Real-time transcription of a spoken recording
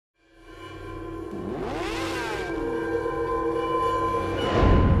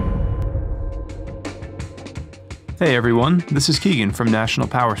Hey everyone, this is Keegan from National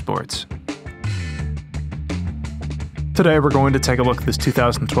Powersports. Today we're going to take a look at this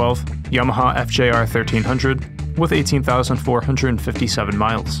 2012 Yamaha FJR1300 with 18,457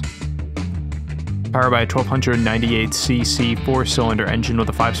 miles. Powered by a 1298cc 4-cylinder engine with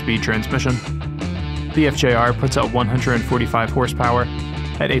a 5-speed transmission, the FJR puts out 145 horsepower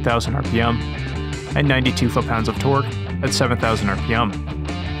at 8,000 RPM and 92 foot-pounds of torque at 7,000 RPM.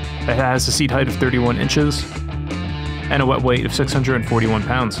 It has a seat height of 31 inches and a wet weight of 641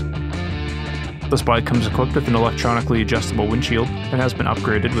 pounds. This bike comes equipped with an electronically adjustable windshield and has been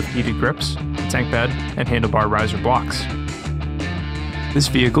upgraded with heated grips, tank bed, and handlebar riser blocks. This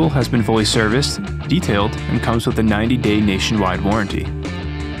vehicle has been fully serviced, detailed, and comes with a 90-day nationwide warranty.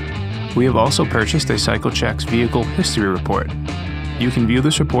 We have also purchased a CycleCheck's vehicle history report. You can view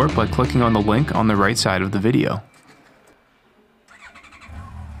this report by clicking on the link on the right side of the video.